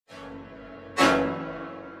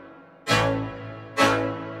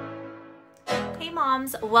Hey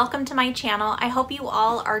moms, welcome to my channel. I hope you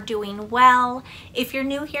all are doing well. If you're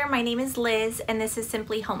new here, my name is Liz and this is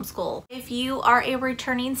Simply Homeschool. If you are a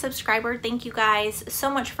returning subscriber, thank you guys so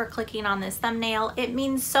much for clicking on this thumbnail. It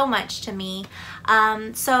means so much to me.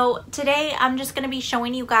 So today I'm just going to be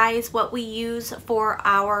showing you guys what we use for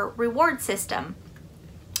our reward system.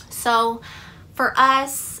 So for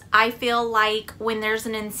us, I feel like when there's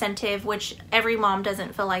an incentive, which every mom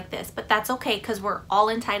doesn't feel like this, but that's okay because we're all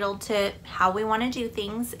entitled to how we want to do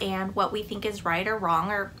things and what we think is right or wrong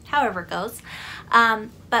or however it goes.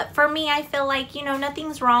 But for me, I feel like, you know,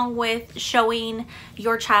 nothing's wrong with showing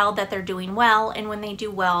your child that they're doing well, and when they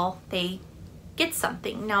do well, they get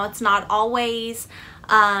something. Now, it's not always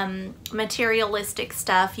materialistic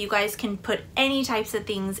stuff. You guys can put any types of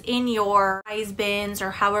things in your prize bins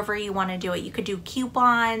or however you want to do it. You could do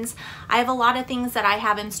coupons. I have a lot of things that I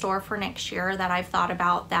have in store for next year that I've thought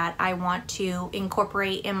about that I want to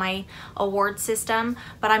incorporate in my award system,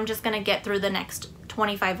 but I'm just going to get through the next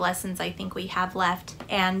 25 lessons I think we have left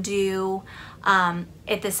and do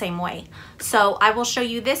it the same way. So I will show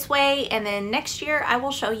you this way, and then next year I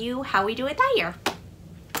will show you how we do it that year.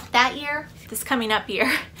 This coming up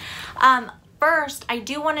year. First, I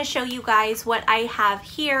do want to show you guys what I have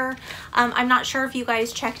here. I'm not sure if you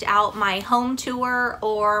guys checked out my home tour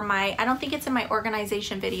or I don't think it's in my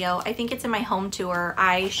organization video. I think it's in my home tour.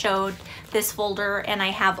 I showed this folder and I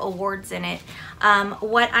have awards in it.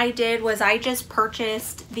 What I did was I just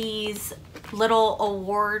purchased these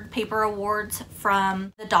little paper awards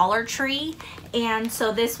from the Dollar Tree. And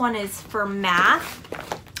so this one is for math.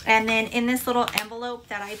 And then in this little envelope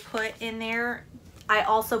that I put in there, I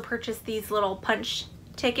also purchased these little punch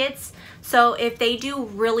tickets. So if they do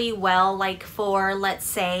really well, like for, let's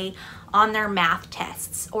say, on their math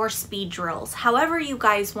tests or speed drills, however you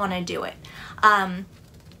guys want to do it.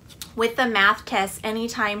 With the math test,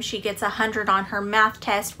 anytime she gets 100 on her math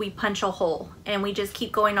test, we punch a hole and we just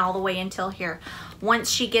keep going all the way until here.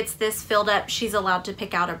 Once she gets this filled up, she's allowed to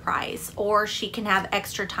pick out a prize, or she can have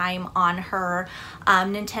extra time on her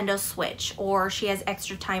Nintendo Switch, or she has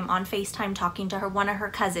extra time on FaceTime talking to one of her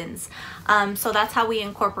cousins. So that's how we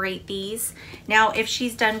incorporate these. Now, if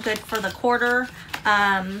she's done good for the quarter,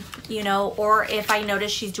 you know, or if I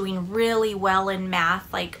notice she's doing really well in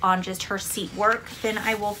math, like on just her seat work, then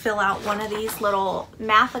I will fill out one of these little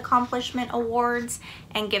math accomplishment awards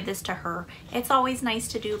and give this to her. It's always nice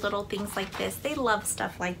to do little things like this. They love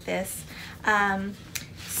stuff like this.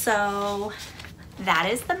 So that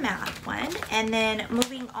is the math one. And then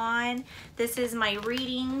moving on, this is my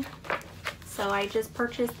reading. So I just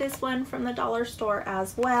purchased this one from the dollar store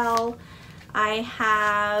as well. I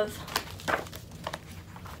have,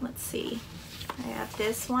 let's see, I have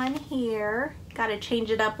this one here. Got to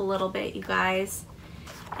change it up a little bit, you guys.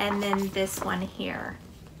 And then this one here.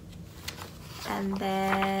 And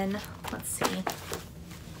then, let's see.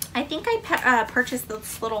 I think I purchased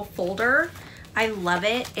this little folder. I love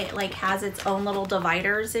it. It like has its own little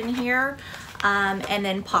dividers in here. And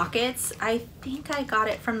then pockets. I think I got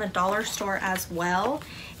it from the dollar store as well.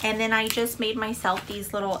 And then I just made myself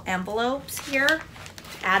these little envelopes here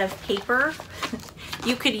out of paper.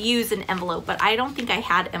 You could use an envelope, but I don't think I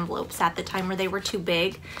had envelopes at the time, or they were too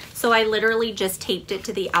big. So I literally just taped it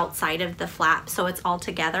to the outside of the flap so it's all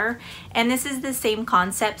together. And this is the same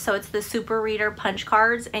concept. So it's the Super Reader punch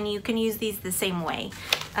cards, and you can use these the same way,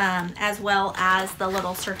 as well as the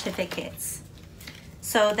little certificates.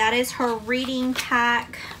 So that is her reading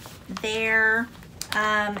pack there.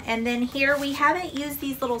 And then here, we haven't used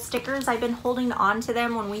these little stickers. I've been holding on to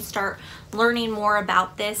them when we start learning more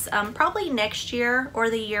about this, probably next year or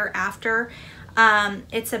the year after.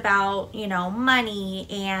 It's about, you know, money,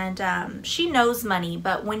 and she knows money,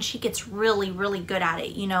 but when she gets really, really good at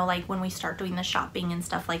it, you know, like when we start doing the shopping and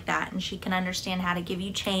stuff like that, and she can understand how to give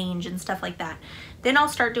you change and stuff like that, then I'll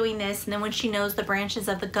start doing this. And then when she knows the branches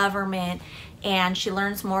of the government and she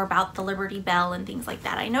learns more about the Liberty Bell and things like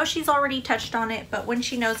that, I know she's already touched on it, but when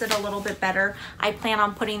she knows it a little bit better, I plan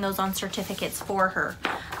on putting those on certificates for her,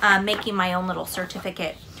 making my own little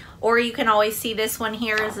certificate. Or you can always see this one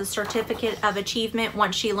here as a certificate of achievement.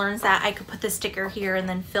 Once she learns that, I could put the sticker here and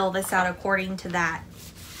then fill this out according to that.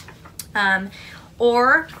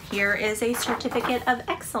 Or here is a certificate of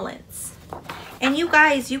excellence. And you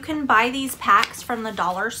guys, you can buy these packs from the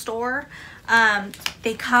dollar store.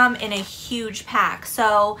 They come in a huge pack.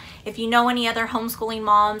 So if you know any other homeschooling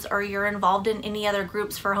moms, or you're involved in any other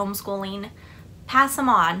groups for homeschooling, pass them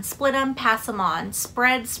on, split them, pass them on,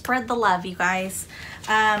 spread the love, you guys.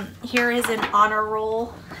 Here is an honor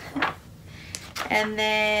roll. And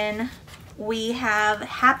then we have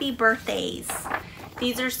happy birthdays.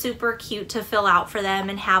 These are super cute to fill out for them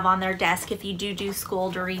and have on their desk if you do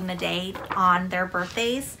school during the day on their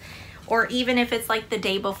birthdays. Or even if it's like the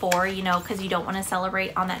day before, you know, because you don't want to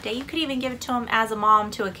celebrate on that day. You could even give it to them as a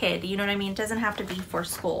mom to a kid, you know what I mean? It doesn't have to be for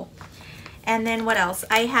school. And then what else?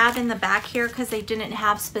 I have in the back here, because they didn't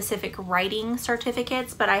have specific writing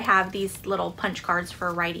certificates, but I have these little punch cards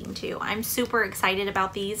for writing too. I'm super excited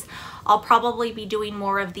about these. I'll probably be doing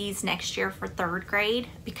more of these next year for 3rd grade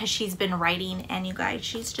because she's been writing, and you guys,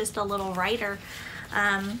 she's just a little writer.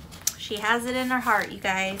 She has it in her heart, you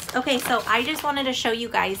guys. Okay, so I just wanted to show you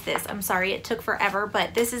guys this. I'm sorry it took forever,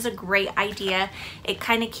 but this is a great idea. It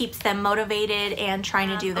kind of keeps them motivated and trying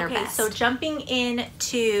to do their best. So jumping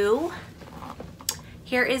into,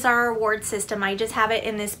 here is our reward system. I just have it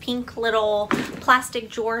in this pink little plastic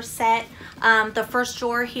drawer set. The first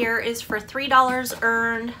drawer here is for $3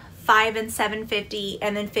 earned, $5 and $7.50,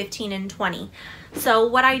 and then $15 and $20. So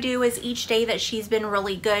what I do is each day that she's been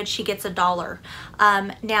really good, she gets $1.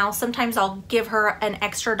 Now sometimes I'll give her an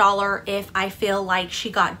extra $1 if I feel like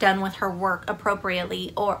she got done with her work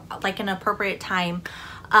appropriately, or like an appropriate time,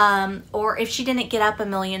 or if she didn't get up a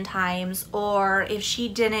million times, or if she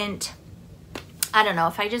didn't, I don't know,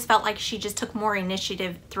 if I just felt like she just took more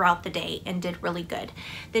initiative throughout the day and did really good,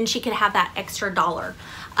 then she could have that extra $1.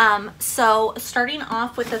 So starting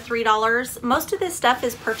off with the $3, most of this stuff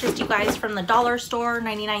is purchased, you guys, from the dollar store,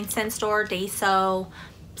 99-cent store, Dayso,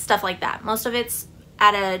 stuff like that. Most of it's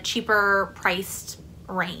at a cheaper priced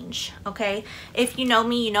range, okay? If you know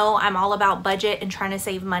me, you know I'm all about budget and trying to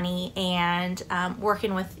save money and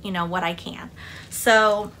working with, you know, what I can.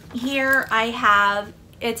 So here I have,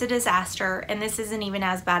 it's a disaster, and this isn't even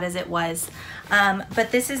as bad as it was.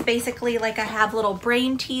 But this is basically like, I have little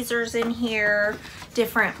brain teasers in here,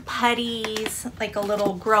 different putties, like a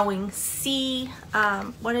little growing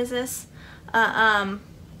what is this?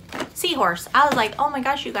 Seahorse. I was like, oh my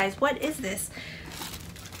gosh, you guys, what is this?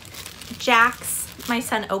 Jax, my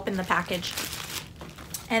son opened the package.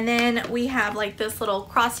 And then we have like this little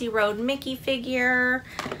Crossy Road Mickey figure.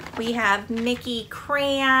 We have Mickey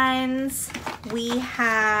crayons. We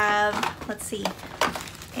have, let's see,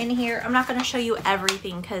 in here, I'm not gonna show you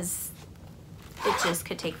everything because it just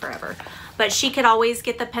could take forever. But she could always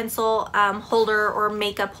get the pencil holder or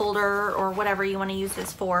makeup holder or whatever you wanna use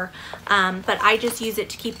this for. But I just use it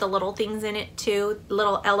to keep the little things in it too.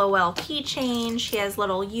 Little LOL keychain. She has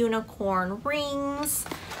little unicorn rings.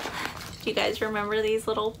 Do you guys remember these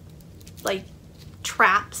little like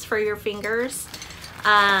traps for your fingers?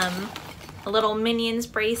 A little Minions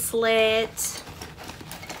bracelet.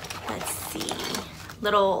 Let's see.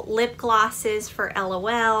 Little lip glosses for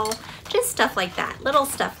LOL. Just stuff like that. Little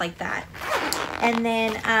stuff like that. And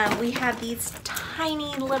then we have these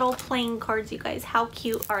tiny little playing cards, you guys. How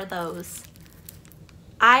cute are those?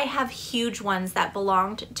 I have huge ones that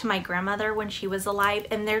belonged to my grandmother when she was alive,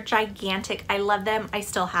 and they're gigantic. I love them. I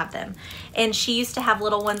still have them. And she used to have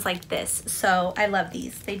little ones like this, so I love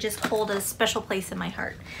these. They just hold a special place in my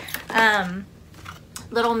heart.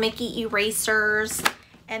 Little Mickey erasers.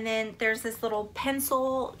 And then there's this little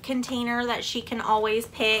pencil container that she can always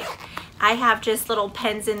pick. I have just little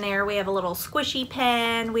pens in there. We have a little squishy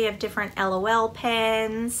pen. We have different LOL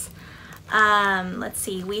pens. Let's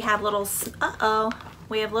see. We have little,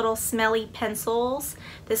 we have little smelly pencils.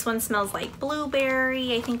 This one smells like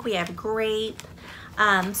blueberry. I think we have grape.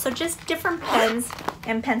 So just different pens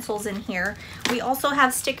and pencils in here. We also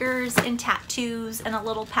have stickers and tattoos and a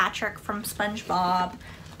little Patrick from SpongeBob.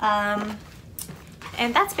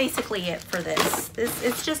 And that's basically it for this.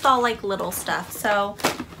 It's just all like little stuff. So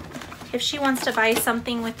if she wants to buy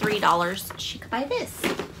something with $3, she could buy this.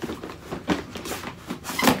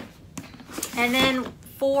 And then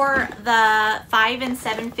for the $5 and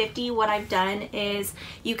 $7.50, what I've done is,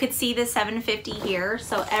 you could see the $7.50 here.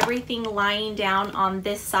 So everything lying down on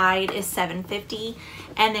this side is $7.50,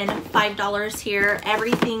 and then $5 here.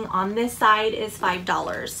 Everything on this side is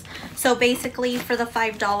 $5. So basically for the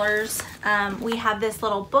 $5, we have this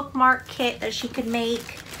little bookmark kit that she could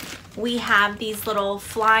make. We have these little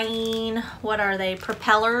flying, what are they?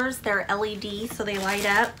 Propellers. They're LED, so they light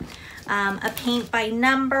up. A paint by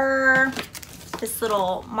number. This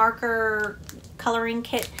little marker coloring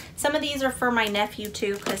kit. Some of these are for my nephew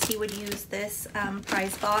too, because he would use this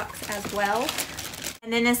prize box as well.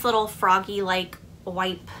 And then this little froggy like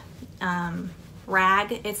wipe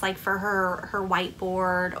rag. It's like for her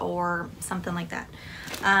whiteboard or something like that.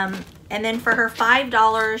 And then for her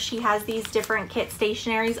 $5, she has these different kit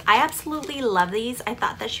stationaries. I absolutely love these. I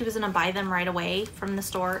thought that she was gonna buy them right away from the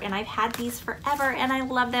store, and I've had these forever and I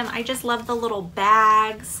love them. I just love the little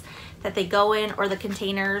bags that they go in, or the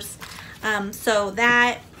containers. So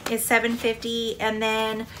that is $7.50, and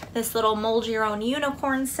then this little mold your own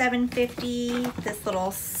unicorn, $7.50. This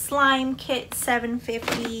little slime kit,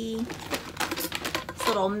 $7.50. This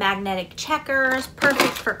little magnetic checkers,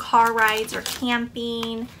 perfect for car rides or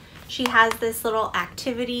camping. She has this little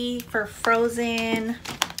activity for Frozen.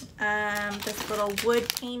 This little wood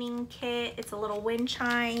painting kit. It's a little wind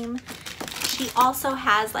chime. She also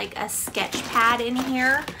has like a sketch pad in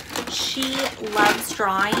here. She loves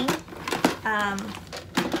drawing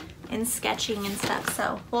and sketching and stuff.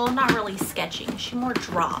 So, well, not really sketching. She more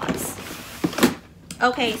draws.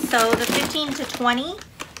 Okay, so the 15 to 20.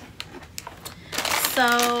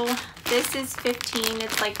 So this is 15.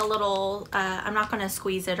 It's like a little, I'm not going to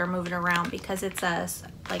squeeze it or move it around because it's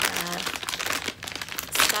like a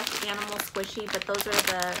stuffed animal squishy, but those are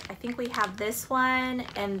the, I think we have this one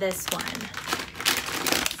and this one.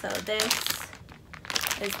 So this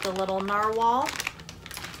is the little narwhal.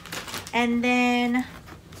 And then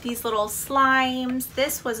these little slimes.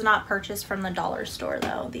 This was not purchased from the dollar store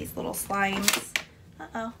though, these little slimes.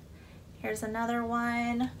 Uh-oh, here's another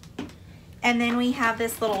one. And then we have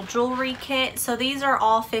this little jewelry kit. So these are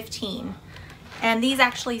all 15. And these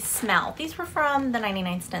actually smell. These were from the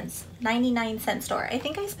 99-cent store. I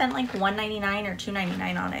think I spent like $1.99 or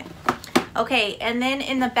 $2.99 on it. Okay, and then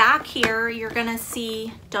in the back here, you're gonna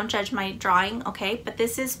see, don't judge my drawing, okay? But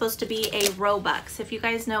this is supposed to be a Robux. If you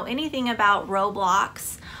guys know anything about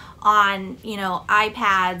Roblox on, you know,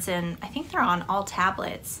 iPads, and I think they're on all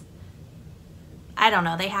tablets. I don't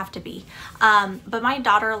know, they have to be. But my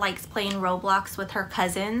daughter likes playing Roblox with her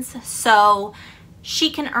cousins, so she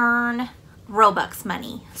can earn Robux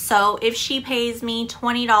money. So if she pays me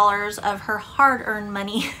 $20 of her hard-earned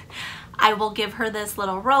money, I will give her this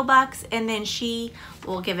little Robux, and then she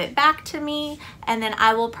will give it back to me, and then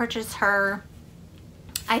I will purchase her.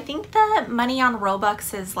 I think the money on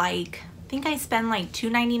Robux is like, I think I spend like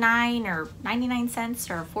 $2.99 or 99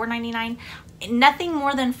 cents or $4.99. Nothing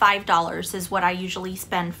more than $5 is what I usually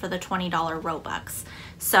spend for the $20 Robux.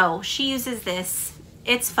 So she uses this.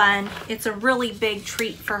 It's fun. It's a really big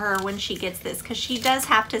treat for her when she gets this, because she does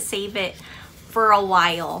have to save it for a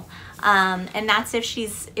while. And that's if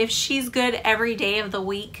she's good every day of the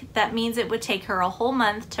week. That means it would take her a whole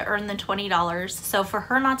month to earn the $20. So for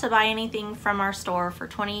her not to buy anything from our store for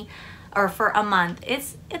 $20 or for a month,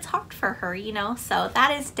 it's hard for her, you know. So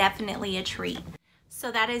that is definitely a treat.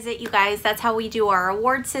 So that is it, you guys. That's how we do our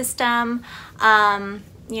award system.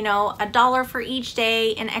 You know, $1 for each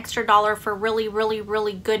day, an extra $1 for really, really,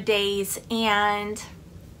 really good days, and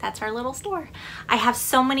that's our little store. I have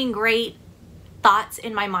so many great thoughts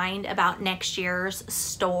in my mind about next year's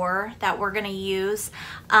store that we're gonna use.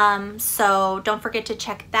 So don't forget to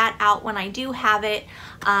check that out when I do have it.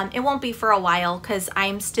 It won't be for a while because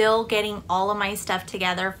I'm still getting all of my stuff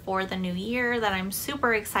together for the new year that I'm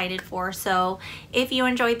super excited for. So if you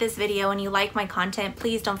enjoyed this video and you like my content,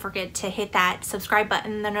 please don't forget to hit that subscribe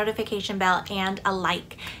button, the notification bell, and a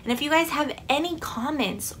like. And if you guys have any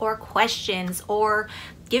comments or questions, or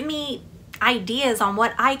give me ideas on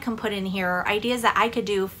what I can put in here, or ideas that I could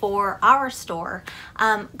do for our store,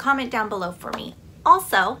 comment down below for me.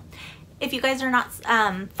 Also, if you guys are not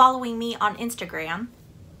following me on Instagram,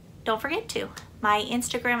 don't forget to. My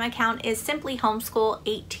Instagram account is simply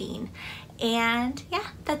homeschool18. And yeah,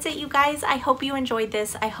 that's it, you guys. I hope you enjoyed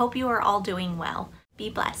this. I hope you are all doing well. Be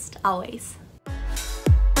blessed always.